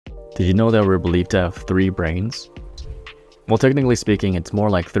Did you know that we're believed to have 3 brains? Well, technically speaking, it's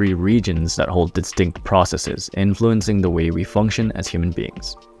more like 3 regions that hold distinct processes, influencing the way we function as human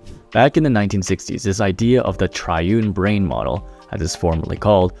beings. Back in the 1960s, this idea of the triune brain model, as it's formerly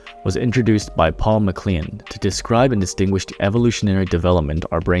called, was introduced by Paul MacLean to describe and distinguish the evolutionary development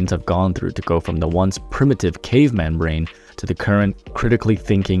our brains have gone through to go from the once primitive caveman brain to the current critically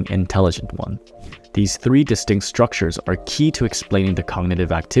thinking, intelligent one. These 3 distinct structures are key to explaining the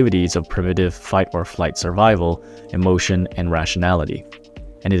cognitive activities of primitive fight-or-flight survival, emotion, and rationality.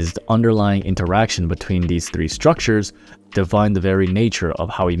 And it is the underlying interaction between these 3 structures that define the very nature of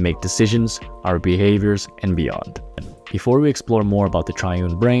how we make decisions, our behaviors, and beyond. Before we explore more about the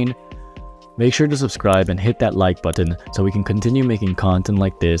triune brain, make sure to subscribe and hit that like button so we can continue making content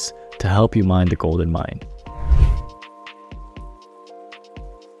like this to help you mind the golden mind.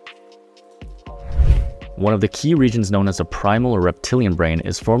 One of the key regions known as the primal or reptilian brain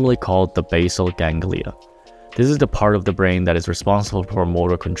is formally called the basal ganglia. This is the part of the brain that is responsible for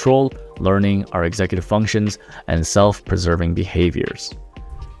motor control, learning, our executive functions, and self-preserving behaviors.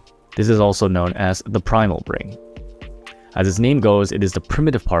 This is also known as the primal brain. As its name goes, it is the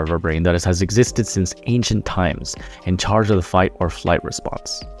primitive part of our brain that has existed since ancient times, in charge of the fight or flight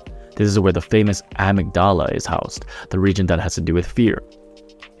response. This is where the famous amygdala is housed, the region that has to do with fear.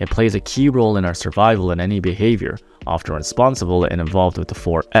 It plays a key role in our survival and any behavior, often responsible and involved with the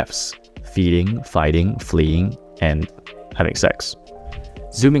 4 F's: feeding, fighting, fleeing, and having sex.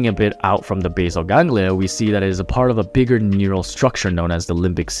 Zooming a bit out from the basal ganglia, we see that it is a part of a bigger neural structure known as the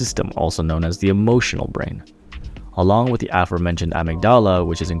limbic system, also known as the emotional brain. Along with the aforementioned amygdala,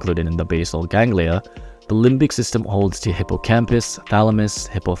 which is included in the basal ganglia, the limbic system holds the hippocampus, thalamus,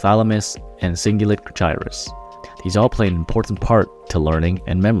 hypothalamus, and cingulate gyrus. These all play an important part to learning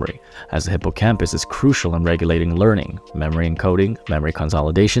and memory, as the hippocampus is crucial in regulating learning, memory encoding, memory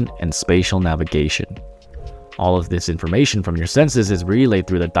consolidation, and spatial navigation. All of this information from your senses is relayed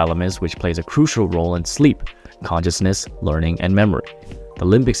through the thalamus, which plays a crucial role in sleep, consciousness, learning, and memory. The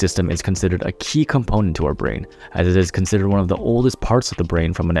limbic system is considered a key component to our brain, as it is considered one of the oldest parts of the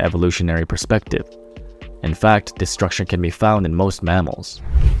brain from an evolutionary perspective. In fact, this structure can be found in most mammals.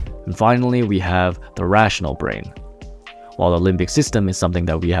 And finally, we have the rational brain. While the limbic system is something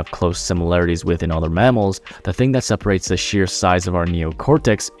that we have close similarities with in other mammals, the thing that separates the sheer size of our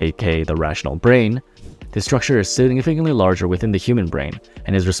neocortex, aka the rational brain, this structure is significantly larger within the human brain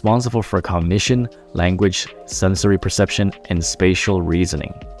and is responsible for cognition, language, sensory perception, and spatial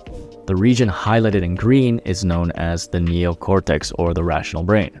reasoning. The region highlighted in green is known as the neocortex or the rational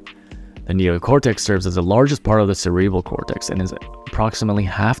brain. The neocortex serves as the largest part of the cerebral cortex and is approximately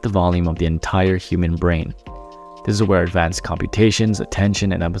half the volume of the entire human brain. This is where advanced computations,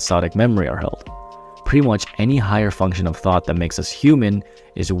 attention, and episodic memory are held. Pretty much any higher function of thought that makes us human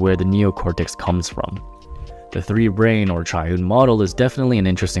is where the neocortex comes from. The 3-brain or triune model is definitely an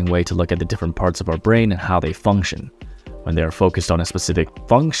interesting way to look at the different parts of our brain and how they function. When they are focused on a specific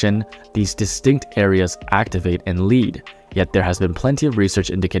function, these distinct areas activate and lead, yet there has been plenty of research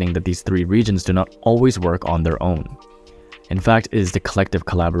indicating that these 3 regions do not always work on their own. In fact, it is the collective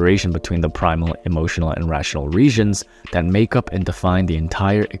collaboration between the primal, emotional, and rational regions that make up and define the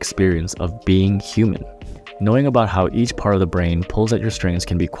entire experience of being human. Knowing about how each part of the brain pulls at your strings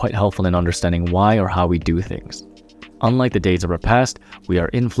can be quite helpful in understanding why or how we do things. Unlike the days of our past, we are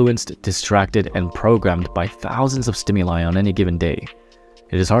influenced, distracted, and programmed by thousands of stimuli on any given day.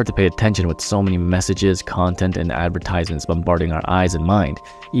 It is hard to pay attention with so many messages, content, and advertisements bombarding our eyes and mind,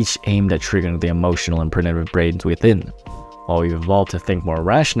 each aimed at triggering the emotional and primitive brains within. While we've evolved to think more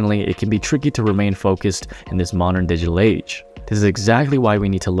rationally, it can be tricky to remain focused in this modern digital age. This is exactly why we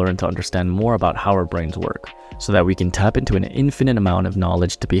need to learn to understand more about how our brains work, so that we can tap into an infinite amount of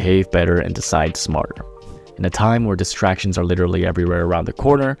knowledge to behave better and decide smarter. In a time where distractions are literally everywhere around the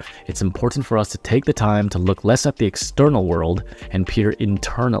corner, it's important for us to take the time to look less at the external world and peer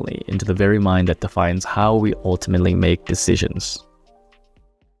internally into the very mind that defines how we ultimately make decisions.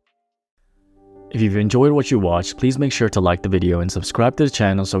 If you've enjoyed what you watched, please make sure to like the video and subscribe to the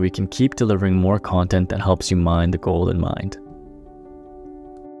channel so we can keep delivering more content that helps you mind the golden mind.